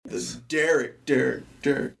is Derek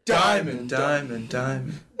Diamond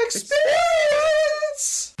Experience!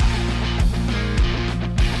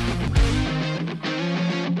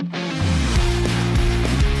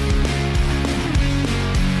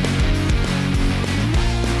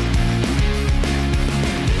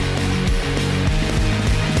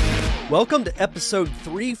 Welcome to episode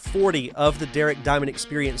 340 of the Derek Diamond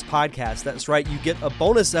Experience podcast. That's right, you get a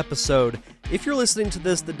bonus episode if you're listening to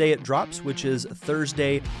this the day it drops, which is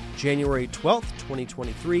Thursday, January 12th,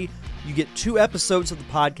 2023. You get 2 episodes of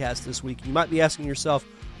the podcast this week. You might be asking yourself,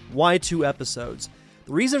 why 2 episodes?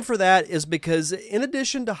 The reason for that is because in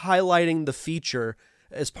addition to highlighting the feature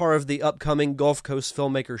as part of the upcoming Gulf Coast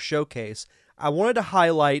Filmmaker Showcase, I wanted to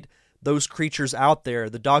highlight Those Creatures Out There,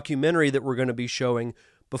 the documentary that we're going to be showing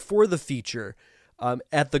before the feature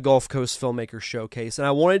at the Gulf Coast Filmmaker Showcase. And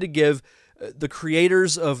I wanted to give the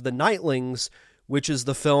creators of the Nightlings, which is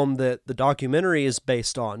the film that the documentary is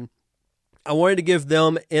based on, I wanted to give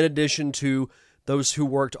them, in addition to those who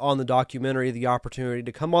worked on the documentary, the opportunity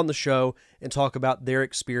to come on the show and talk about their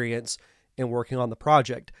experience in working on the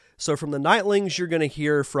project. So from the Nightlings, you're going to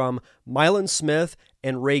hear from Mylan Smith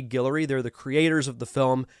and Ray Guillory. They're the creators of the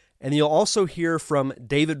film. And you'll also hear from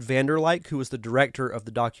David Vanderlyke, who is the director of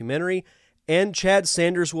the documentary, and Chad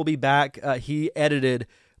Sanders will be back. He edited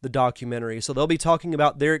the documentary. So they'll be talking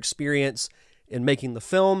about their experience in making the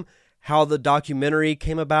film, how the documentary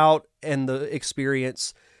came about, and the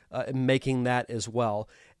experience in making that as well.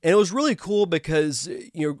 And it was really cool because,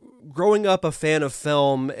 growing up a fan of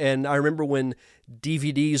film, and I remember when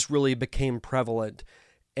DVDs really became prevalent,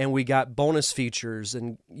 and we got bonus features,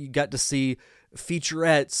 and you got to see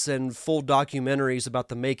featurettes and full documentaries about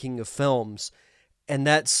the making of films. And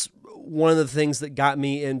that's one of the things that got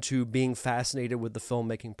me into being fascinated with the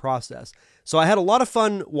filmmaking process. So I had a lot of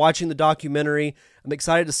fun watching the documentary. I'm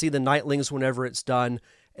excited to see the Nightlings whenever it's done.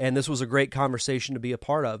 And this was a great conversation to be a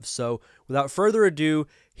part of. So without further ado,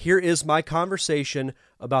 here is my conversation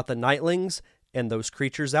about the Nightlings and Those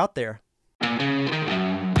Creatures Out There.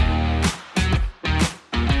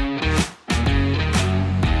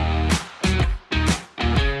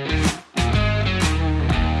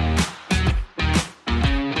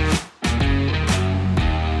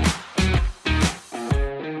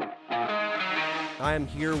 I am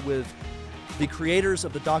here with the creators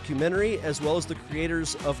of the documentary as well as the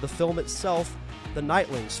creators of the film itself, the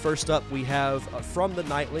Nightlings. First up, we have from the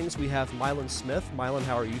Nightlings, we have Mylan Smith. Mylan,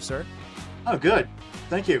 how are you, sir? Oh, good.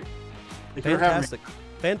 Thank you. Thank you for having me.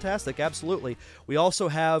 Fantastic, absolutely. We also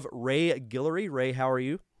have Ray Guillory. Ray, how are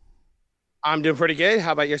you? I'm doing pretty good.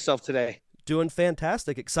 How about yourself today? Doing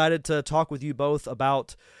fantastic. Excited to talk with you both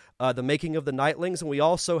about the making of the Nightlings. And we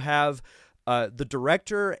also have the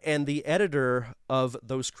director and the editor of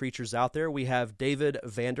Those Creatures Out There. We have David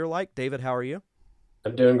Vanderlyke. David, how are you?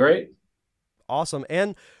 I'm doing great. Awesome.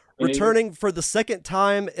 And returning for the second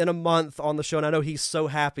time in a month on the show, and I know he's so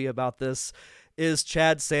happy about this, is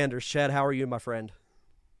Chad Sanders. Chad, how are you, my friend?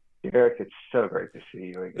 Eric, it's so great to see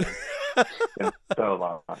you again. It's been so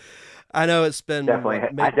long. I know it's been...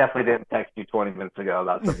 I definitely didn't text you 20 minutes ago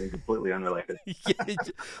about something completely unrelated.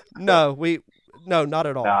 No, not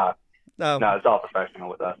at all. No, it's all professional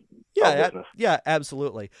with us. Yeah,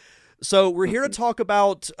 absolutely. So we're here to talk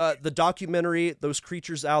about the documentary, Those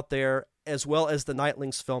Creatures Out There, as well as the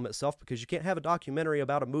Nightlings film itself, because you can't have a documentary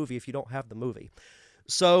about a movie if you don't have the movie.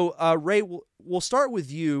 So, Ray, we'll start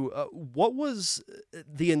with you. What was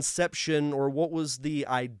the inception, or what was the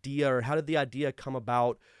idea, or how did the idea come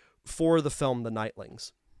about for the film, The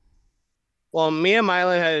Nightlings? Well, me and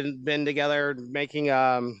Mylan had been together making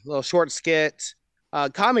little short skits.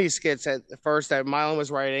 Comedy skits at first that Mylan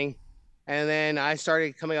was writing, and then I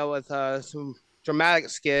started coming up with some dramatic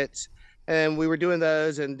skits, and we were doing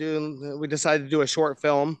those we decided to do a short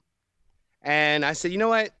film. And I said, you know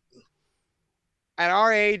what? At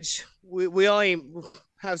our age, we only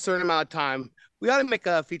have a certain amount of time. We ought to make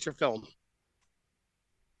a feature film.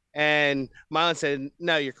 And Mylan said,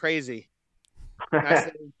 no, you're crazy. I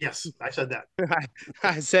said, yes, I said that.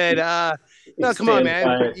 I said, no, come on,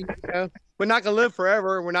 man. We're not going to live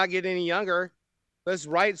forever. We're not getting any younger. Let's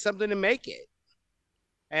write something to make it.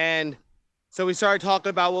 And so we started talking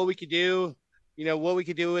about what we could do, what we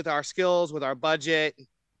could do with our skills, with our budget,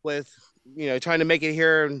 with, trying to make it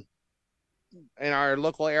here in our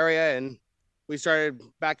local area. And we started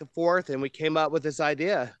back and forth, and we came up with this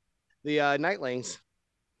idea, the Nightlings.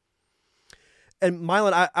 And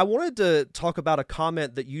Mylan, I wanted to talk about a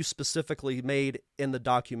comment that you specifically made in the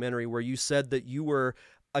documentary where you said that you were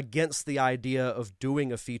against the idea of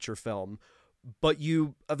doing a feature film, but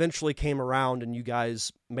you eventually came around and you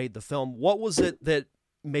guys made the film. What was it that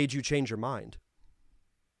made you change your mind?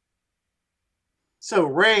 So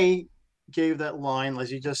Ray gave that line,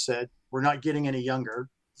 as you just said, we're not getting any younger.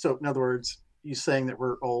 So in other words, he's saying that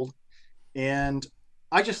we're old. And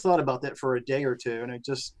I just thought about that for a day or two, and I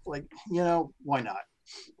just like, why not?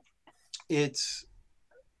 It's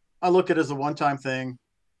I look at it as a one-time thing,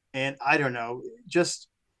 and I don't know, just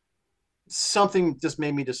something just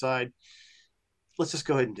made me decide, let's just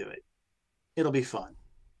go ahead and do it. It'll be fun.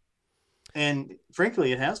 And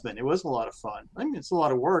frankly, it has been. It was a lot of fun. I mean, it's a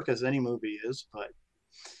lot of work, as any movie is, but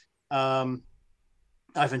um,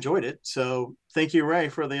 I've enjoyed it. So thank you, Ray,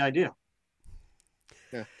 for the idea.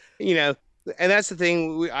 Yeah. And that's the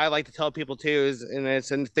thing I like to tell people too is, and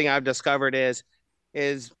it's a thing I've discovered is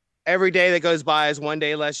every day that goes by is one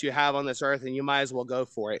day less you have on this earth, and you might as well go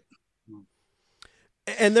for it.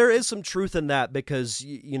 And there is some truth in that because,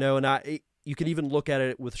 you can even look at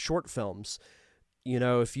it with short films.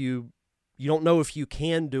 If you don't know if you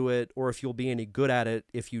can do it or if you'll be any good at it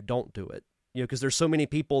if you don't do it. Because there's so many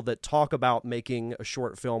people that talk about making a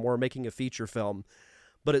short film or making a feature film,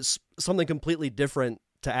 but it's something completely different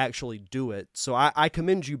to actually do it. So I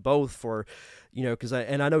commend you both for, because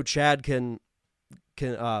I know Chad can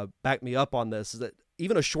back me up on this, is that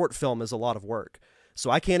even a short film is a lot of work. So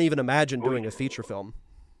I can't even imagine doing a feature film.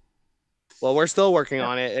 Well, we're still working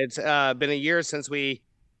on it. It's been a year since we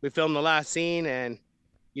filmed the last scene, and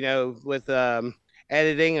with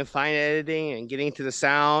editing and fine editing and getting to the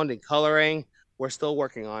sound and coloring, we're still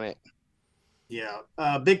working on it. Yeah,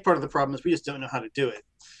 a big part of the problem is we just don't know how to do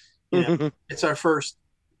it. It's our first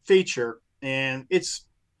feature, and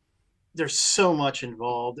there's so much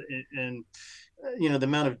involved, and the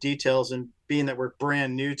amount of details, and being that we're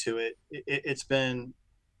brand new to it, it's been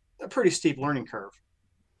a pretty steep learning curve.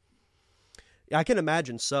 Yeah, I can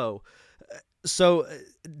imagine so. So,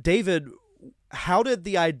 David, how did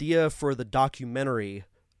the idea for the documentary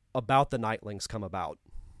about the Nightlings come about?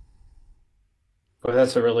 Well,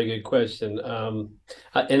 that's a really good question.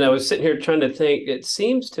 And I was sitting here trying to think. It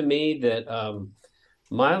seems to me that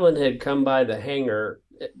Mylan had come by the hangar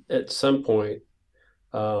at some point,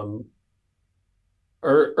 or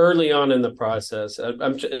early on in the process.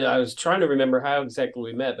 I was trying to remember how exactly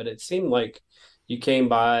we met, but it seemed like you came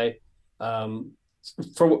by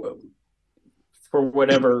for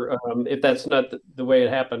whatever. If that's not the way it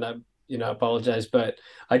happened, I apologize, but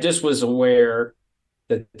I just was aware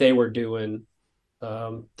that they were doing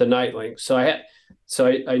the Nightlings. So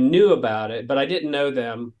I knew about it, but I didn't know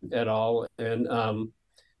them at all, and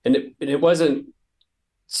it wasn't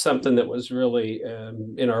something that was really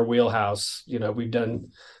in our wheelhouse. We've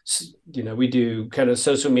done, we do kind of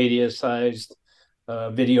social media sized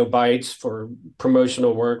video bites for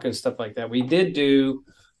promotional work and stuff like that. We did do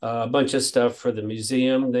a bunch of stuff for the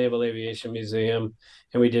museum, Naval Aviation Museum,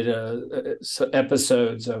 and we did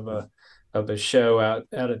episodes of a show out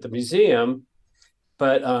at the museum.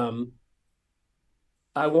 But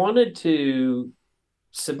I wanted to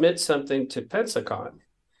submit something to Pensacon,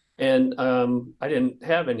 and I didn't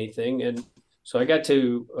have anything, and so I got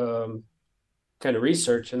to kind of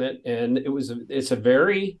researching it, and it's a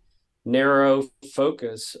very narrow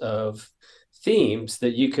focus of themes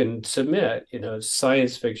that you can submit.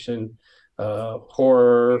 Science fiction,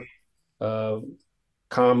 horror,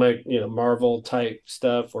 comic, Marvel type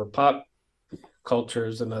stuff, or pop culture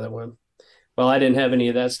is another one. Well, I didn't have any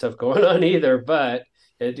of that stuff going on either, but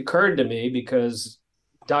it occurred to me because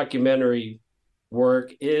documentary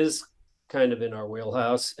work is kind of in our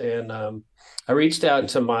wheelhouse. And I reached out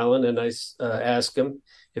to Mylan and I asked him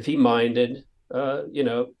if he minded,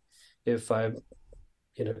 if I,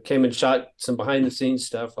 came and shot some behind the scenes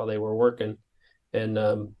stuff while they were working. And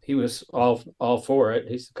he was all for it.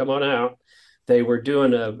 He said, come on out. They were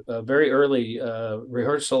doing a very early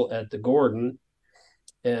rehearsal at the Gordon.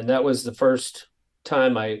 And that was the first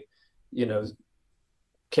time I,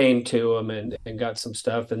 came to them and got some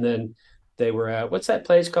stuff. And then they were at, what's that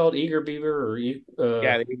place called? Eager Beaver? Yeah,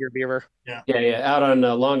 the Eager Beaver. Yeah, out on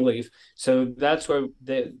Longleaf. So that's where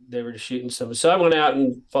they were shooting some. So I went out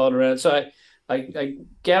and followed around. So I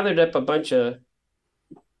gathered up a bunch of,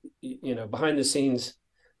 behind the scenes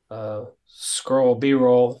scroll,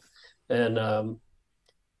 B-roll. And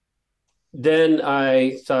then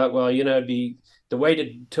I thought, well, it'd be the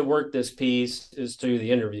way to work this piece is through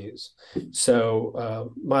the interviews.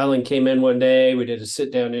 So Mylan came in one day. We did a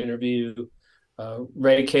sit-down interview.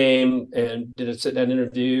 Ray came and did a sit-down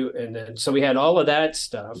interview. And then so we had all of that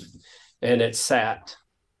stuff, and it sat.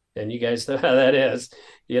 And you guys know how that is.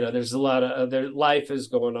 There's a lot of their life is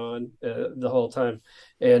going on the whole time.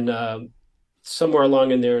 And somewhere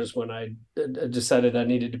along in there is when I decided I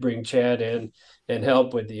needed to bring Chad in and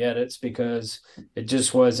help with the edits, because it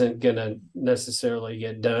just wasn't going to necessarily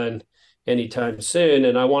get done anytime soon,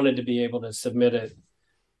 and I wanted to be able to submit it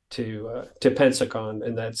to Pensacon,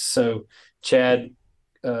 and that's so Chad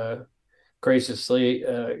graciously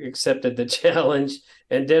accepted the challenge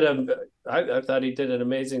and did I thought he did an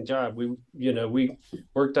amazing job. We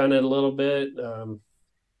worked on it a little bit,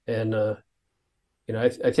 and I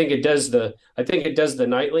think it does the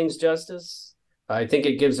Nightlings justice. I think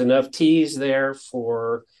it gives enough tease there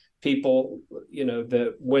for people,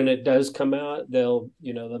 that when it does come out, they'll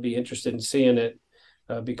be interested in seeing it,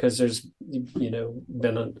 because there's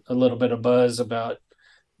been a little bit of buzz about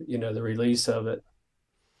the release of it.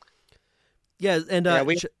 Yeah, and Yeah,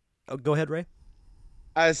 go ahead, Ray.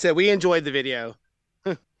 I said we enjoyed the video.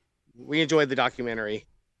 We enjoyed the documentary.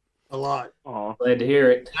 A lot. Oh, Glad to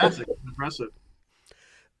hear it. That's impressive.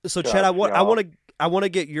 So Gosh, Chad, I y'all. want to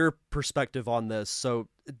get your perspective on this. So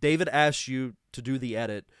David asked you to do the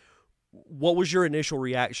edit. What was your initial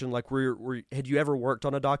reaction? Like, had you ever worked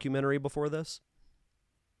on a documentary before this?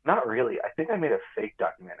 not really. I think I made a fake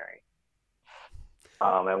documentary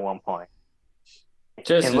at one point.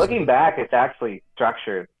 And looking back, it's actually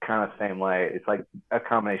structured kind of the same way. It's like a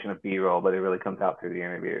combination of B-roll, but it really comes out through the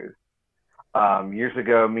interviews. Years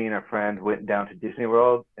ago, me and a friend went down to Disney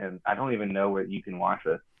World, and I don't even know where you can watch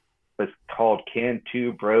this, but it's called Can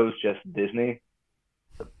Two Bros Just Disney?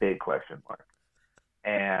 It's a big question mark.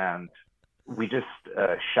 And we just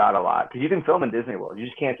shot a lot, because you can film in Disney World. You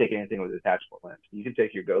just can't take anything with a detachable lens. You can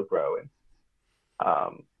take your GoPro and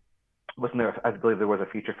wasn't there? I believe there was a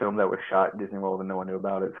feature film that was shot at Disney World and no one knew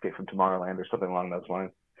about it, Escape from Tomorrowland or something along those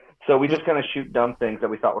lines. So we just kind of shoot dumb things that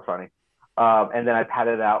we thought were funny. And then I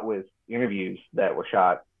padded it out with interviews that were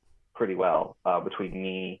shot pretty well between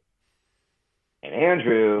me and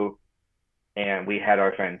Andrew. And we had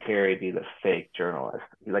our friend Terry be the fake journalist.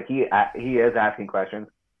 He is asking questions,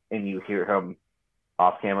 and you hear him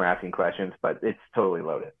off camera asking questions, but it's totally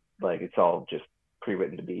loaded. Like, it's all just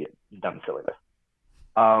pre-written to be dumb silliness.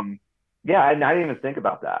 Yeah, I didn't even think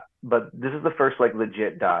about that. But this is the first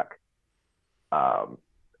legit doc.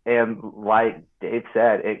 And like Dave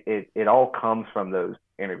said, it all comes from those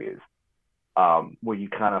interviews, where you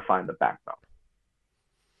kind of find the backbone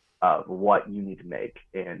of what you need to make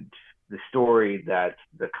and the story that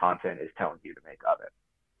the content is telling you to make of it.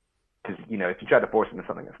 Because, if you try to force into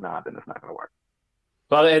something that's not, then it's not going to work.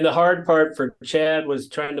 Well, and the hard part for Chad was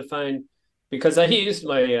trying to find, because I used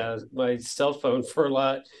my cell phone for a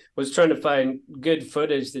lot, was trying to find good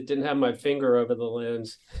footage that didn't have my finger over the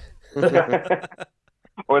lens.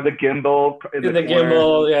 Or the gimbal. The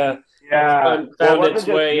gimbal, yeah. Yeah. Found its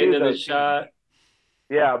way into the shot.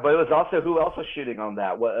 Yeah, but it was also, who else was shooting on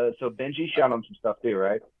that? So Benji shot on some stuff too,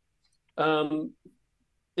 right?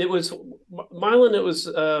 It was Mylan. It was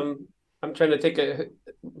I'm trying to think of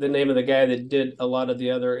the name of the guy that did a lot of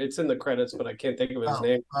the other. It's in the credits, but I can't think of his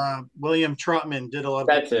name. William Trotman did a lot of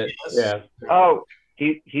That's it. Yeah. Oh,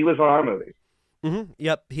 he was on our movie. Mm-hmm.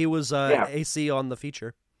 Yep, he was AC on the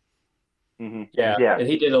feature. Mm-hmm. Yeah, and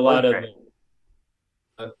he did a lot of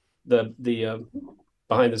the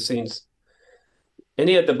behind the scenes.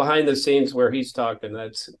 Any of the behind the scenes where he's talking,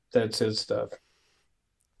 that's his stuff.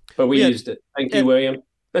 But we used it. Thank you, William.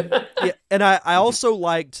 Yeah, and I also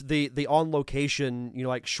liked the on location,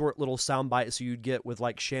 like short little sound bites you'd get with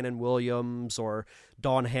like Shannon Williams or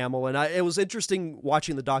Dawn Hamill, and it was interesting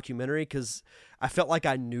watching the documentary because I felt like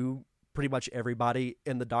I knew pretty much everybody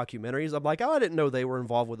in the documentaries. I'm like, oh, I didn't know they were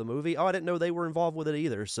involved with the movie. Oh, I didn't know they were involved with it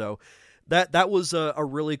either. So that was a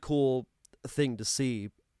really cool thing to see.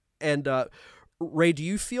 And Ray, do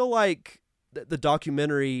you feel like the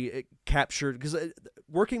documentary captured, because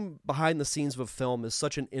working behind the scenes of a film is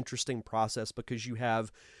such an interesting process because you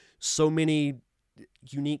have so many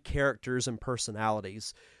unique characters and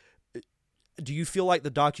personalities. Do you feel like the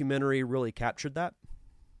documentary really captured that?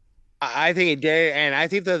 I think it did, and I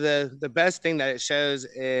think the best thing that it shows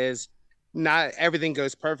is not everything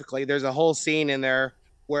goes perfectly. There's a whole scene in there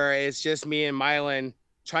where it's just me and Mylan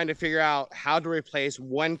trying to figure out how to replace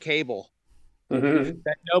one cable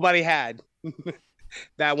that nobody had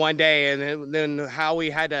that one day, and then how we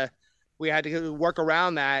had to work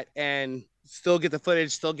around that and still get the footage,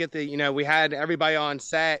 still get the we had everybody on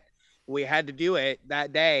set. We had to do it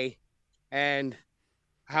that day, and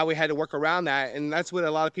how we had to work around that. And that's what a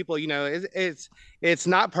lot of people, it's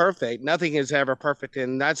not perfect. Nothing is ever perfect.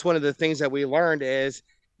 And that's one of the things that we learned is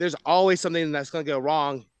there's always something that's going to go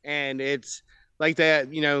wrong. And it's like that,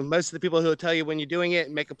 most of the people who will tell you when you're doing it,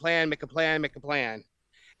 make a plan, make a plan, make a plan.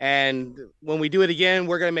 And when we do it again,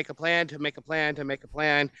 we're going to make a plan to make a plan to make a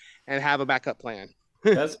plan and have a backup plan.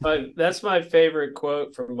 That's my favorite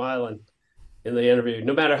quote from Mylan in the interview.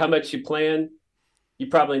 No matter how much you plan, you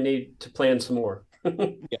probably need to plan some more.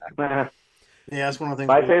 Yeah, that's one of the things.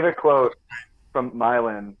 My favorite quote from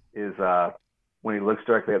Mylan is when he looks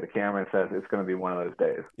directly at the camera and says, "It's going to be one of those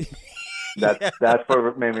days." That's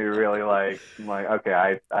what made me really like. I'm like,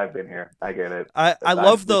 okay, I've been here. I get it. I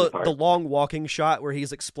love the long walking shot where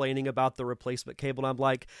he's explaining about the replacement cable, and I'm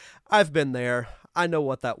like, I've been there. I know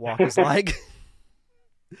what that walk is like.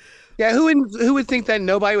 Yeah, who would think that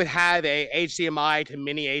nobody would have a HDMI to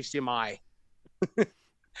mini HDMI?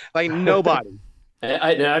 Like nobody.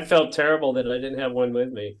 I felt terrible that I didn't have one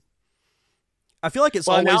with me. I feel like it's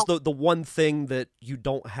always the one thing that you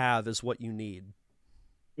don't have is what you need.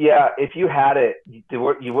 Yeah, if you had it, you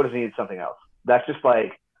would have needed something else. That's just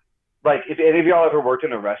like if any of y'all ever worked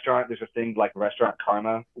in a restaurant, there's a thing like restaurant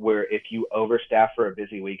karma where if you overstaff for a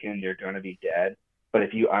busy weekend, you're going to be dead. But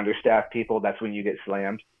if you understaff people, that's when you get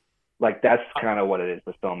slammed. Like that's kind of what it is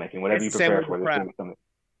with filmmaking. Whatever you prepare for, there's something.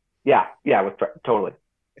 Yeah, totally.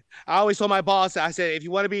 I always told my boss, I said, if you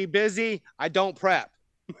want to be busy, I don't prep.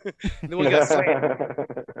 Then we got slammed.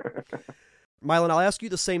 Mylan, I'll ask you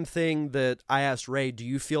the same thing that I asked Ray. Do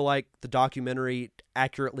you feel like the documentary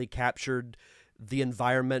accurately captured the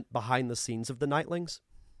environment behind the scenes of the Nightlings?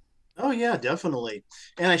 Oh, yeah, definitely.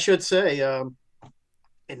 And I should say,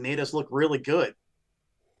 it made us look really good.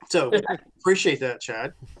 So appreciate that,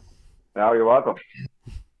 Chad. Oh, you're welcome.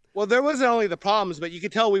 Well, there wasn't only the problems, but you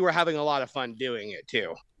could tell we were having a lot of fun doing it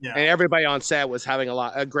too. Yeah. And everybody on set was having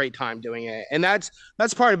a great time doing it. And that's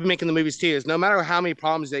part of making the movies too, is no matter how many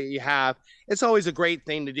problems that you have, it's always a great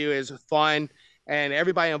thing to do, is fun. And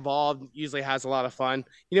everybody involved usually has a lot of fun.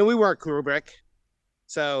 You know, we weren't Kubrick,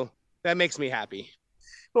 so that makes me happy.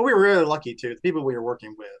 But we were really lucky too. The people we were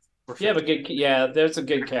working with were there's a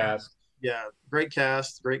good cast. Yeah, great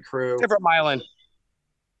cast, great crew. Except for Mylan.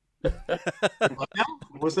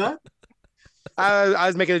 What was that? I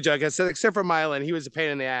was making a joke. I said, except for Mylan, he was a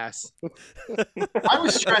pain in the ass. I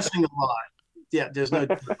was stressing a lot. Yeah, there's no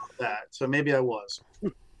doubt about that. So maybe I was.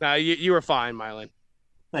 No, you were fine, Mylan.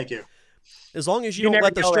 Thank you. As long as you don't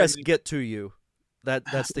let the stress get to you,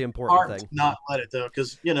 that's the important thing. Not let it though,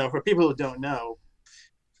 because for people who don't know,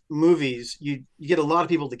 movies you get a lot of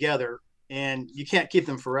people together, and you can't keep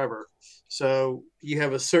them forever. So you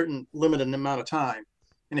have a certain limited amount of time,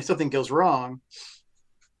 and if something goes wrong,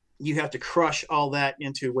 you have to crush all that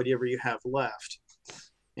into whatever you have left,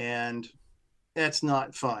 and that's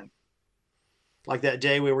not fun. Like that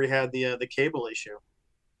day where we had the cable issue,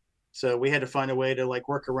 so we had to find a way to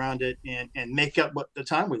work around it and make up what the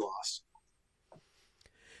time we lost.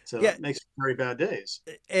 So it makes very bad days.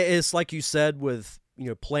 It's like you said with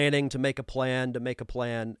planning to make a plan,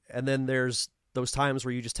 and then there's those times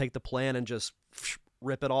where you just take the plan and just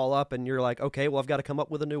rip it all up, and you're like, okay, well, I've got to come up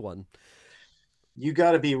with a new one. You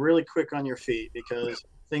got to be really quick on your feet because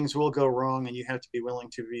things will go wrong, and you have to be willing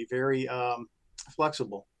to be very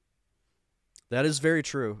flexible. That is very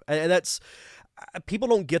true. And that's, people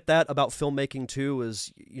don't get that about filmmaking too,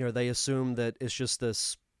 is, they assume that it's just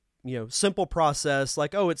this, simple process,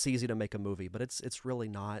 like, oh, it's easy to make a movie, but it's really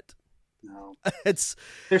not. No. There's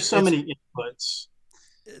so many inputs.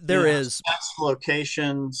 There is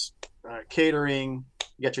locations, catering,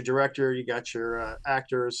 you got your director, you got your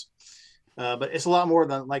actors, but it's a lot more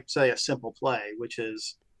than say a simple play, which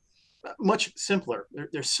is much simpler.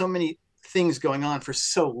 There's so many things going on for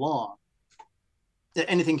so long that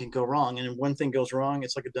anything can go wrong, and if one thing goes wrong,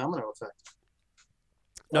 it's like a domino effect.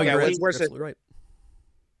 No, you're absolutely right.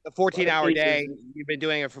 A 14-hour day, you've been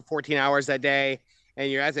doing it for 14 hours that day, and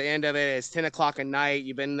you're at the end of it, it's 10 o'clock at night,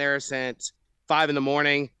 you've been there since 5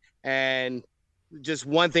 a.m, and just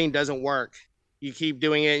one thing doesn't work. You keep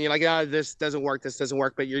doing it, and you're like, oh, this doesn't work,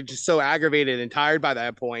 but you're just so aggravated and tired by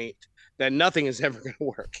that point that nothing is ever going to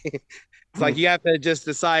work. It's like you have to just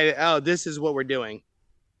decide, oh, this is what we're doing.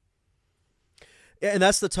 And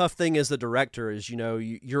that's the tough thing as the director is,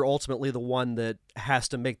 you're ultimately the one that has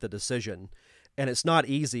to make the decision. And it's not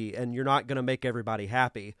easy, and you're not going to make everybody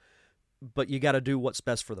happy, but you got to do what's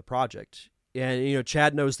best for the project. And,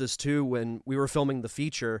 Chad knows this too. When we were filming the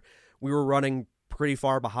feature, we were running pretty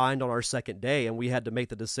far behind on our second day, and we had to make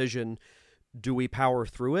the decision, do we power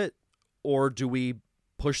through it, or do we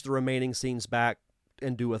push the remaining scenes back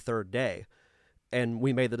and do a third day? And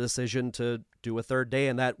we made the decision to do a third day,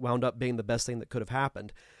 and that wound up being the best thing that could have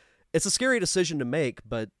happened. It's a scary decision to make,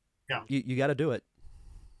 but you got to do it.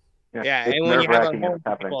 Yeah, and when you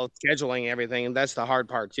have people scheduling everything, that's the hard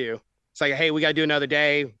part too. It's like, hey, we got to do another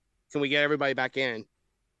day. Can we get everybody back in?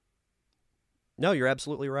 No, you're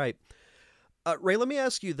absolutely right. Ray, let me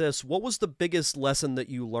ask you this. What was the biggest lesson that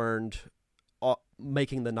you learned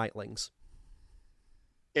making the Nightlings?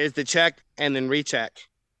 Is to check and then recheck.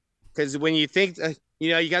 Because when you think,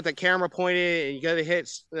 You got the camera pointed and you got to hit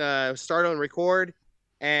start on record,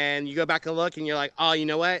 and you go back and look and you're like, oh, you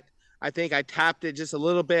know what? I think I tapped it just a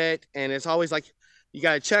little bit. And it's always like, you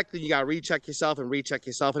got to check, then you got to recheck yourself and recheck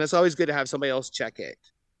yourself. And it's always good to have somebody else check it.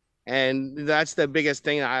 And that's the biggest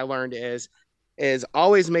thing that I learned is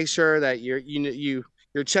always make sure that you're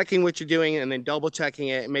checking what you're doing and then double checking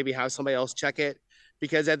it and maybe have somebody else check it.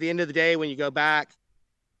 Because at the end of the day, when you go back,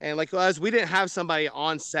 and like us, we didn't have somebody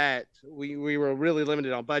on set. We were really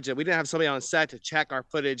limited on budget. We didn't have somebody on set to check our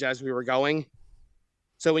footage as we were going.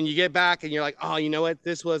 So when you get back and you're like, oh, you know what?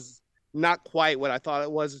 This was not quite what I thought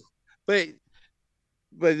it was. But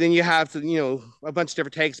then you have to, a bunch of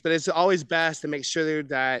different takes. But it's always best to make sure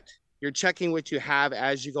that you're checking what you have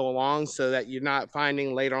as you go along so that you're not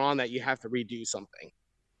finding later on that you have to redo something.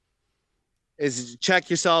 Is check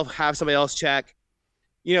yourself, have somebody else check.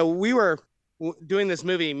 We were doing this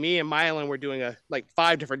movie, me and Mylan were doing like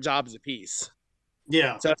 5 different jobs a piece.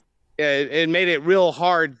 Yeah. So it made it real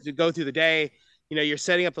hard to go through the day. You're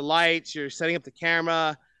setting up the lights, you're setting up the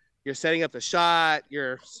camera, you're setting up the shot,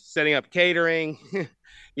 you're setting up catering,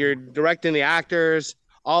 you're directing the actors,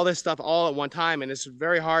 all this stuff all at one time. And it's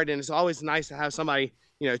very hard. And it's always nice to have somebody,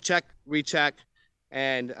 check, recheck,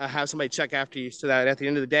 and have somebody check after you so that at the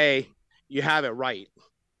end of the day, you have it right.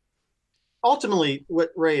 Ultimately, what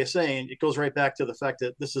Ray is saying, it goes right back to the fact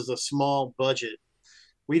that this is a small budget.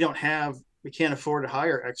 We can't afford to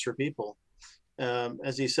hire extra people.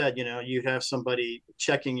 As he said, you have somebody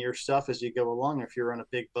checking your stuff as you go along. If you're on a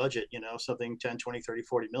big budget, something 10, 20, 30,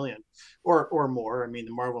 40 million or more. I mean,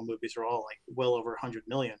 the Marvel movies are all like well over 100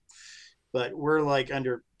 million, but we're like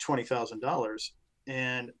under $20,000.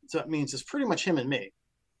 And so that means it's pretty much him and me.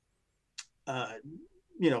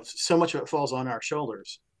 So much of it falls on our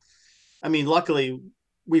shoulders. I mean, luckily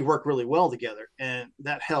we work really well together and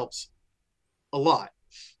that helps a lot.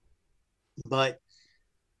 But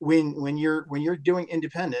when you're doing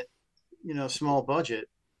independent, small budget,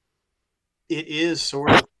 it is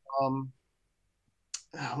sort of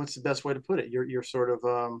what's the best way to put it? You're sort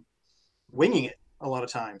of winging it a lot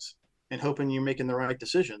of times and hoping you're making the right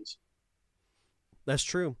decisions. That's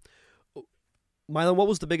true. Mylan, what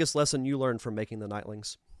was the biggest lesson you learned from making the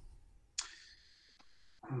Nightlings?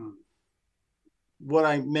 What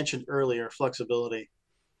I mentioned earlier, flexibility.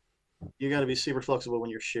 You got to be super flexible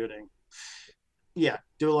when you're shooting. Yeah,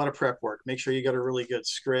 do a lot of prep work. Make sure you got a really good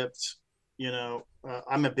script.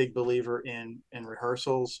 I'm a big believer in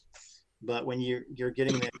rehearsals, but when you're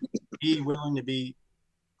getting there, be willing to be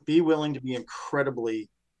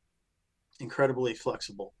incredibly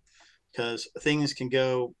flexible, because things can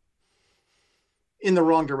go in the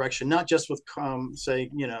wrong direction. Not just with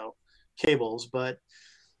cables, but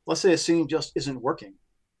let's say a scene just isn't working,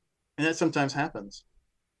 and that sometimes happens.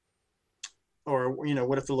 Or,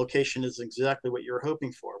 what if the location is exactly what you're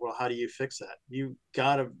hoping for? Well, how do you fix that? You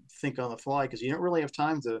got to think on the fly because you don't really have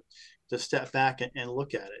time to step back and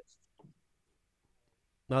look at it.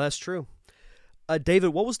 No, that's true. David,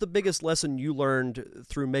 what was the biggest lesson you learned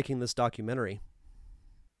through making this documentary?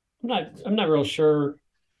 I'm not real sure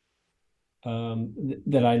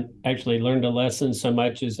that I actually learned a lesson so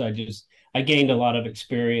much as I gained a lot of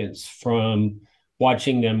experience from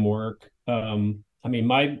watching them work. I mean,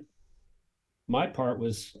 my part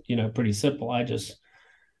was, pretty simple. I just,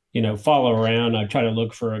 follow around. I try to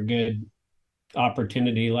look for a good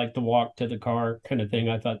opportunity, like the walk to the car kind of thing.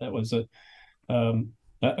 I thought that was a kind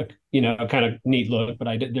of neat look, but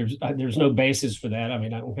there's no basis for that. I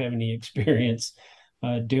mean, I don't have any experience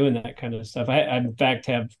doing that kind of stuff. I in fact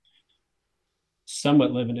have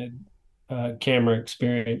somewhat limited camera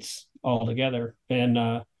experience altogether, and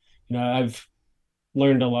I've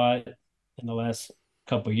learned a lot in the last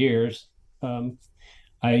couple of years.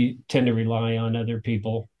 I tend to rely on other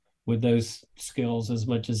people with those skills as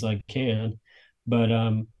much as I can, but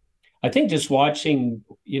I think just watching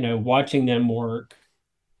them work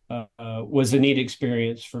was a neat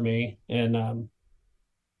experience for me, and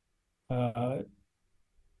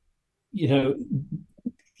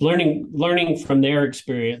learning from their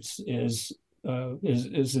experience is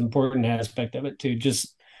an important aspect of it too.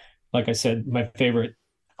 Just like I said, my favorite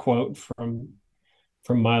quote from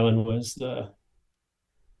Mylan was you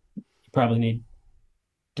probably need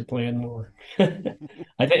to plan more.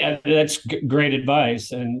 I think that's great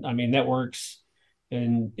advice, and I mean that works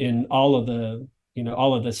in all of the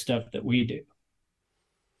stuff that we do.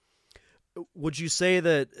 Would you say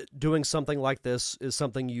that doing something like this is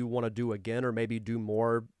something you want to do again, or maybe do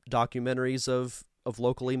more documentaries of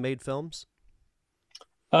locally made films?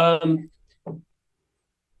 Yeah,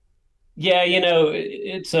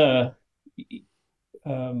 it's a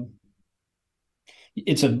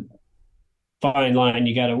fine line.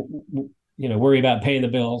 You got to, worry about paying the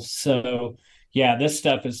bills. So yeah, this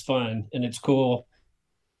stuff is fun and it's cool.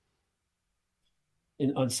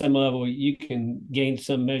 And on some level, you can gain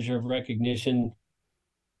some measure of recognition,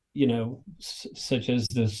 such as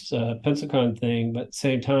this Pensacon thing, but at the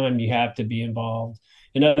same time, you have to be involved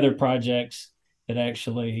in other projects that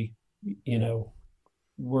actually,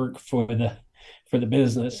 work for the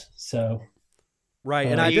business. So right,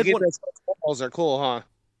 and you get those balls are cool, huh?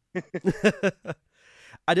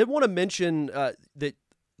 I did want to mention that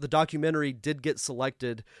the documentary did get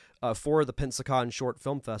selected for the Pensacon Short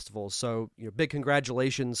Film Festival. So, big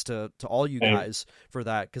congratulations to all you guys for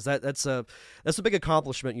that, because that's a big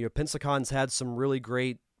accomplishment. Pensacon's had some really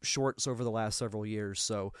great shorts over the last several years,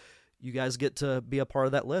 so you guys get to be a part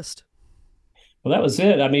of that list. Well, that was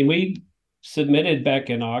it. I mean, we submitted back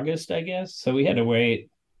in August, I guess, so we had to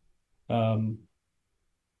wait until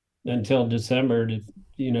December to,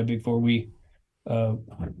 before we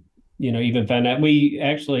even found out. We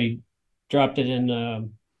actually dropped it in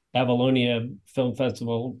Avalonia Film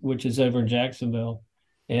Festival, which is over in Jacksonville,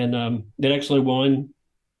 and it actually won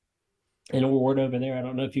an award over there. I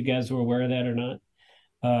don't know if you guys were aware of that or not.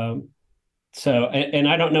 So, and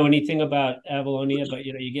I don't know anything about Avalonia, but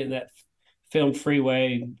you get in that film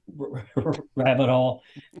freeway rabbit hole,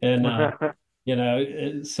 and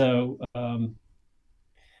so.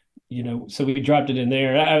 So we dropped it in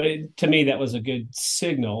there. To me, that was a good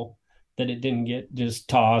signal that it didn't get just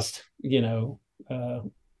tossed, right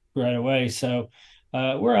away. So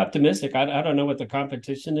we're optimistic. I don't know what the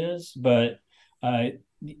competition is, but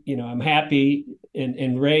I'm happy.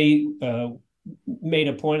 And Ray made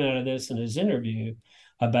a point out of this in his interview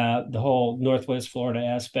about the whole Northwest Florida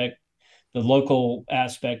aspect, the local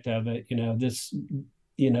aspect of it.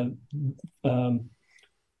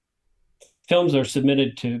 Films are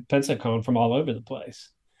submitted to Pensacon from all over the place.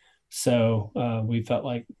 So we felt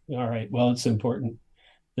like, all right, well, it's important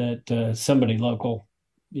that somebody local,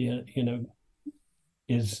 is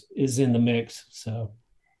in the mix. So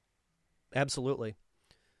absolutely.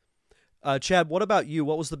 Chad, what about you?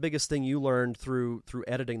 What was the biggest thing you learned through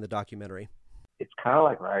editing the documentary? It's kind of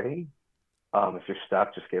like writing. If you're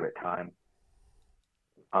stuck, just give it time.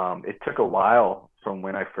 It took a while from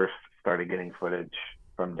when I first started getting footage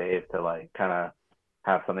from Dave to kind of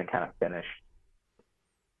have something kind of finished.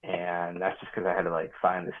 And that's just because I had to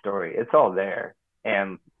find the story. It's all there.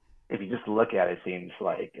 And if you just look at it, it seems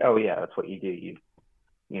like, oh yeah, that's what you do.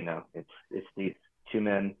 It's these two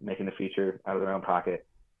men making a feature out of their own pocket.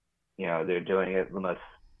 They're doing it the most,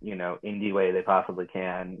 indie way they possibly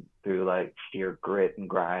can through sheer grit and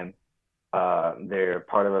grime. They're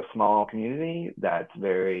part of a small community that's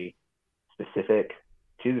very specific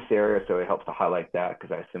to this area, so it helps to highlight that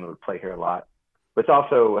because I assume it would play here a lot. But it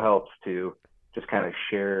also helps to just kind of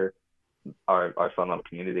share our fun little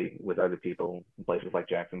community with other people in places like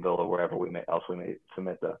Jacksonville or wherever we may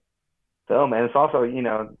submit the film. And it's also,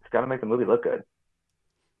 it's got to make the movie look good.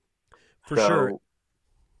 For sure.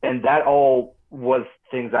 And that all was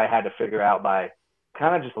things I had to figure out by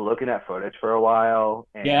kind of just looking at footage for a while.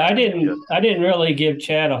 And yeah, I didn't really give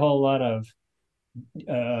Chad a whole lot of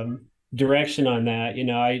direction on that.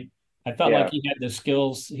 I felt like he had the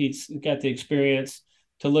skills, he's got the experience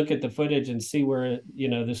to look at the footage and see where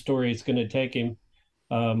the story is going to take him.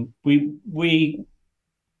 We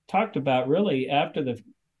talked about really after the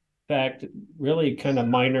fact, really kind of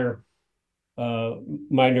minor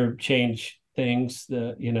change things,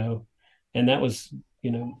 and that was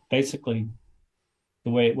basically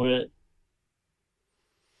the way it went.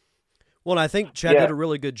 Well, and I think Chad did a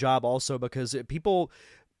really good job also, because people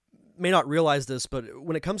may not realize this, but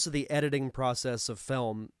when it comes to the editing process of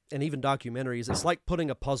film and even documentaries, it's like putting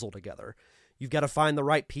a puzzle together. You've got to find the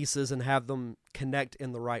right pieces and have them connect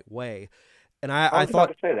in the right way. And I thought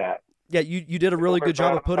to say that. Yeah, you did a really good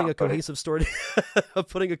job of putting a cohesive story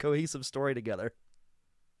together.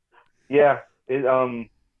 Yeah,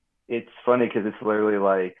 it's funny because it's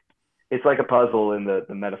literally it's like a puzzle in the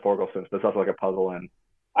metaphorical sense, but it's also like a puzzle. And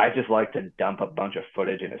I just like to dump a bunch of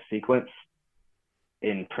footage in a sequence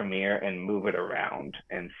in Premiere and move it around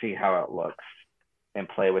and see how it looks and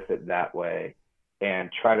play with it that way, and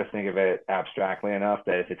try to think of it abstractly enough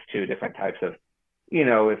that if it's two different types of,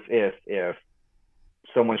 if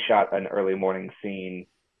someone shot an early morning scene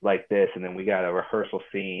like this and then we got a rehearsal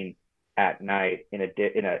scene at night in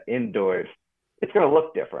a indoors, it's going to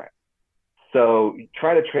look different. So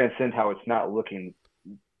try to transcend how it's not looking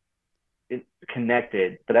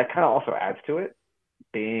connected, but that kind of also adds to it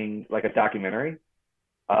being like a documentary.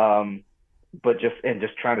 But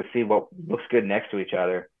just trying to see what looks good next to each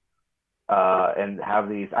other. and have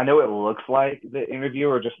these. I know it looks like the interview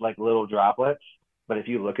or just like little droplets, but if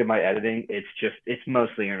you look at my editing, it's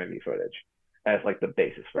mostly interview footage as like the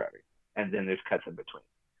basis for everything, and then there's cuts in between,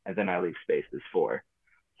 and then I leave spaces for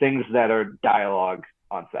things that are dialogue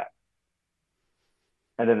on set,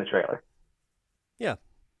 and then the trailer. Yeah,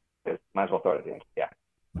 might as well throw it at the end.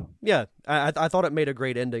 Yeah, I thought it made a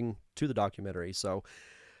great ending to the documentary. So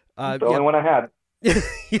the only one I had.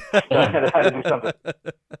 I had to do something.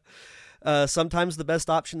 Sometimes the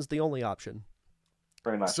best option is the only option.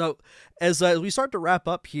 Very much. So as we start to wrap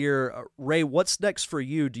up here, Ray, what's next for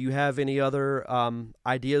you? Do you have any other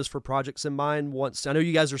ideas for projects in mind? I know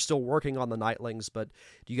you guys are still working on the Nightlings, but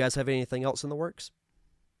do you guys have anything else in the works?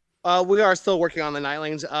 We are still working on the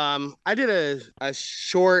Nightlings. I did a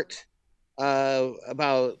short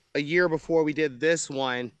about a year before we did this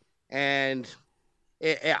one, and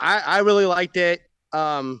I really liked it.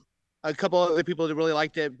 A couple other people really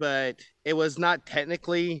liked it, but it was not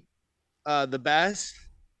technically the best.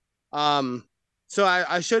 So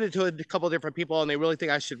I showed it to a couple of different people, and they really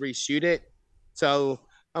think I should reshoot it. So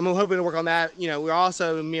I'm hoping to work on that. We're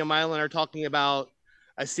also, me and Mylan are talking about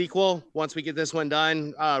a sequel once we get this one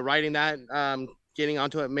done, writing that, getting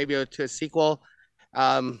onto it, maybe to a sequel,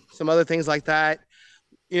 some other things like that.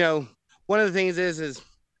 One of the things is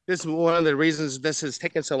this is one of the reasons this has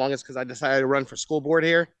taken so long is because I decided to run for school board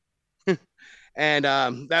here. And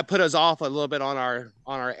that put us off a little bit on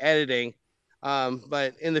our editing.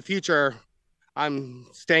 But in the future, I'm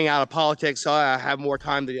staying out of politics, so I have more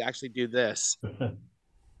time to actually do this.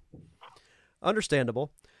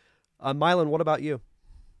 Understandable. Mylan, what about you?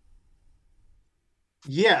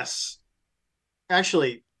 Yes.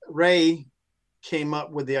 Actually, Ray came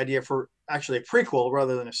up with the idea for actually a prequel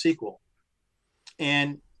rather than a sequel.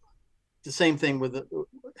 And the same thing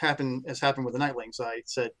happened with the Nightlings. I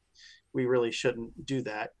said we really shouldn't do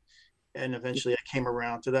that. And eventually I came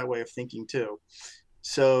around to that way of thinking too.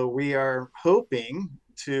 So we are hoping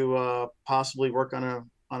to possibly work on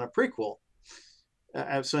a prequel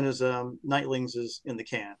as soon as Nightlings is in the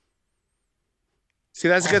can. See,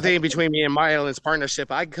 that's a good thing between me and Mylan's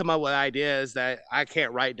partnership. I come up with ideas that I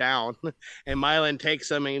can't write down, and Mylan takes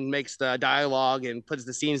them and makes the dialogue and puts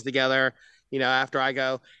the scenes together. After I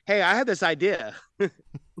go, hey, I have this idea. Well,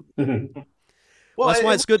 that's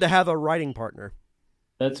why it's good to have a writing partner.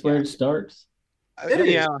 That's where it starts. I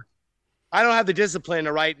don't have the discipline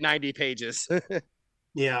to write 90 pages.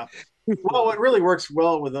 Yeah. Well, what really works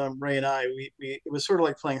well with Ray and I, it was sort of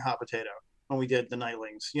like playing hot potato when we did the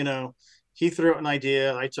Nightlings. He threw out an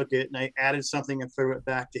idea, I took it, and I added something and threw it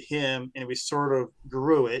back to him, and we sort of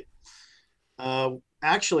grew it.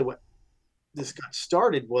 Actually, what this got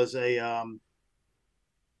started was it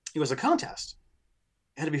was a contest.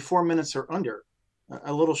 It had to be 4 minutes or under,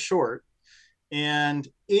 a little short. And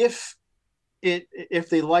if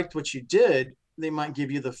they liked what you did, they might give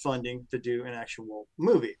you the funding to do an actual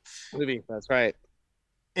movie. That's right.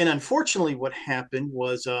 And unfortunately, what happened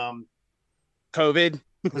was COVID.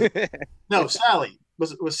 No, Sally.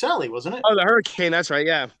 Was Sally, wasn't it? Oh, the hurricane. That's right.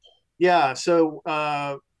 Yeah. Yeah. So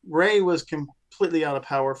Ray was completely out of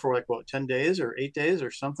power for 10 days or 8 days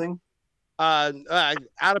or something. Out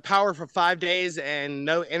of power for 5 days and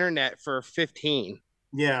no internet for 15.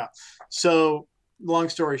 Yeah. So long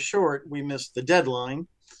story short, we missed the deadline,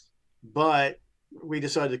 but we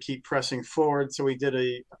decided to keep pressing forward. So we did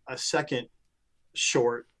a second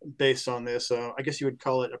short based on this. I guess you would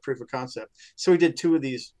call it a proof of concept. So we did 2 of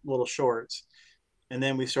these little shorts, and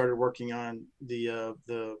then we started working on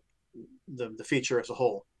the feature as a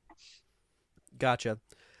whole. Gotcha.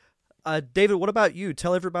 David, what about you?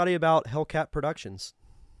 Tell everybody about Hellcat Productions.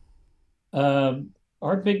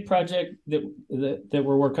 Our big project that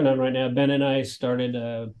we're working on right now, Ben and I started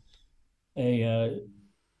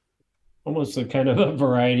almost a kind of a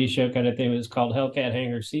variety show kind of thing. It's called Hellcat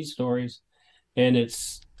Hangar Sea Stories. And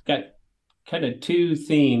it's got kind of 2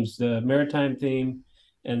 themes, the maritime theme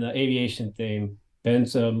and the aviation theme.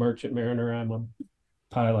 Ben's a merchant mariner, I'm a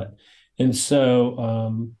pilot. And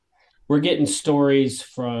so we're getting stories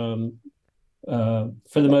from, for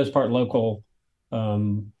the most part, local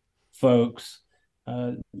folks.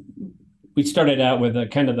 We started out with a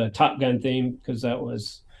kind of the Top Gun theme because that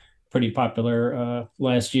was pretty popular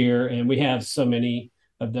last year. And we have so many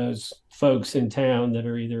of those folks in town that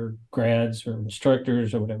are either grads or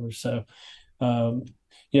instructors or whatever. So,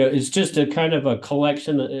 it's just a kind of a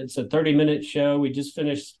collection. It's a 30-minute show. We just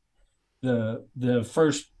finished the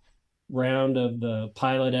first round of the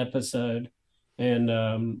pilot episode,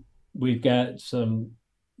 and we've got some,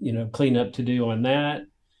 cleanup to do on that.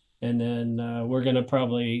 And then we're going to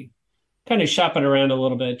probably kind of shop it around a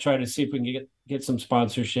little bit, try to see if we can get some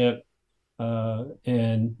sponsorship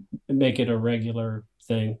and make it a regular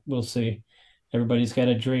thing. We'll see. Everybody's got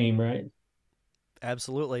a dream, right?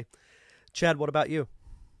 Absolutely. Chad, what about you?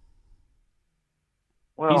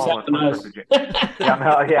 Well, He's helping us.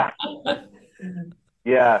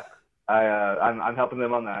 Yeah. I'm helping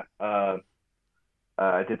them on that.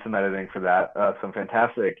 I did some editing for that. Some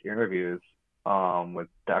fantastic interviews with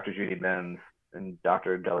Dr. Judy Benz and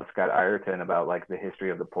Dr. Della Scott Ireton about like the history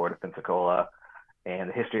of the port of Pensacola and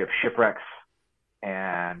the history of shipwrecks,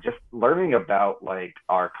 and just learning about like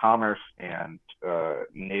our commerce and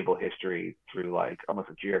naval history through like almost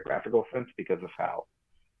a geographical sense because of how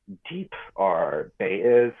deep our bay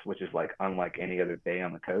is, which is like unlike any other bay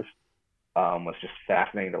on the coast. Was just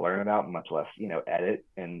fascinating to learn about, much less, edit.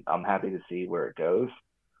 And I'm happy to see where it goes.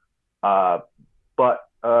 But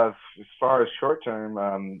as far as short term,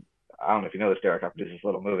 I don't know if you know this, Derek, I produced this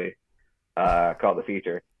little movie called The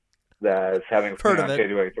Feature that's having Heard of on it.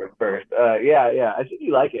 February 1st. Yeah, I think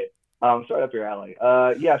you like it. It's right up your alley.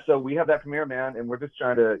 So we have that premiere, man, and we're just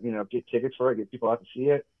trying to, get tickets for it, get people out to see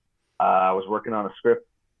it. I was working on a script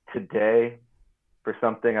today for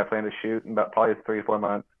something I plan to shoot in about probably 3 or 4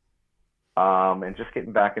 months. And just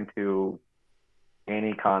getting back into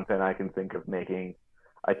any content I can think of making.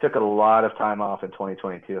 I took a lot of time off in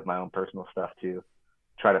 2022 of my own personal stuff to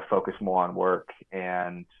try to focus more on work,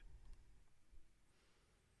 and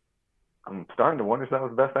I'm starting to wonder if that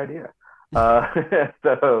was the best idea.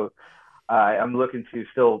 So I'm looking to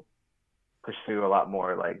still pursue a lot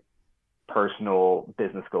more like personal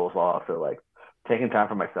business goals while also like taking time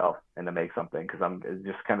for myself and to make something, because it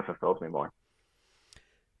just kind of fulfills me more.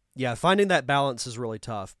 Yeah, finding that balance is really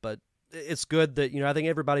tough, but it's good that, I think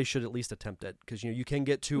everybody should at least attempt it, because, you can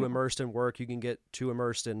get too immersed in work, you can get too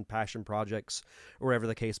immersed in passion projects, or whatever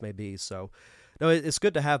the case may be. So, no, it's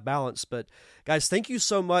good to have balance. But guys, thank you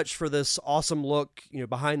so much for this awesome look,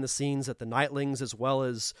 behind the scenes at the Nightlings, as well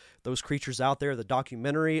as those creatures out there, the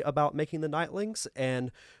documentary about making the Nightlings,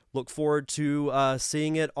 and look forward to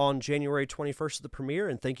seeing it on January 21st at the premiere.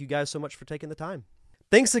 And thank you guys so much for taking the time.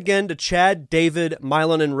 Thanks again to Chad, David,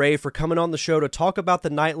 Mylon, and Ray for coming on the show to talk about the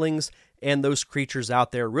Nightlings and those creatures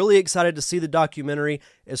out there. Really excited to see the documentary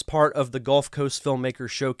as part of the Gulf Coast Filmmakers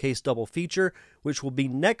Showcase double feature, which will be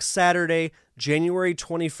next Saturday, January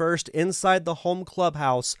 21st, inside the home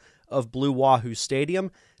clubhouse of Blue Wahoo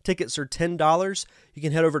Stadium. Tickets are $10. You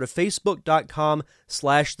can head over to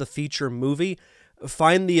facebook.com/thefeaturemovie.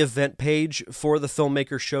 Find the event page for the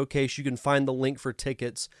Filmmaker Showcase. You can find the link for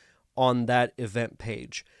tickets on that event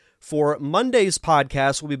page. For Monday's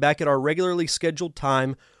podcast, we'll be back at our regularly scheduled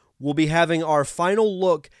time. We'll be having our final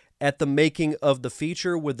look at the making of the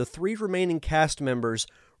feature with the 3 remaining cast members,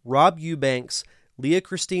 Rob Eubanks, Leah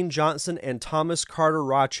Christine Johnson, and Thomas Carter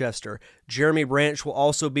Rochester. Jeremy Branch will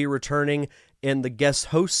also be returning in the guest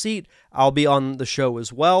host seat. I'll be on the show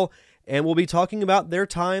as well, and we'll be talking about their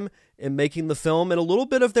time in making the film and a little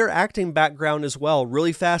bit of their acting background as well.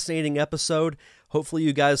 Really fascinating episode. Hopefully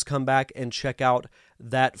you guys come back and check out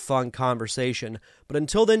that fun conversation. But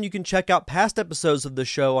until then, you can check out past episodes of the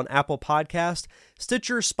show on Apple Podcast,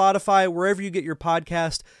 Stitcher, Spotify, wherever you get your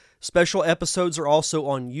podcast. Special episodes are also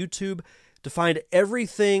on YouTube. To find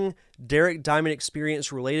everything Derek Diamond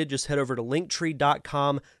Experience related, just head over to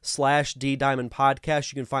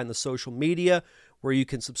linktree.com/DDiamondPodcast. You can find the social media where you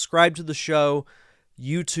can subscribe to the show.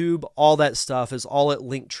 YouTube, all that stuff is all at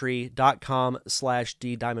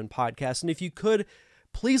linktree.com/DDiamondPodcast. And if you could,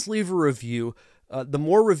 please leave a review. The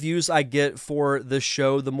more reviews I get for this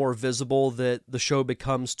show, the more visible that the show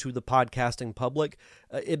becomes to the podcasting public.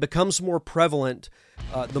 It becomes more prevalent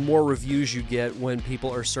the more reviews you get when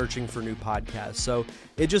people are searching for new podcasts. So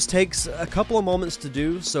it just takes a couple of moments to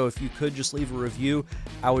do. So if you could just leave a review,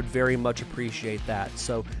 I would very much appreciate that.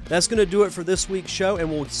 So that's going to do it for this week's show, and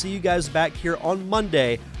we'll see you guys back here on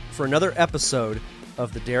Monday for another episode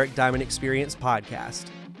of the Derek Diamond Experience podcast.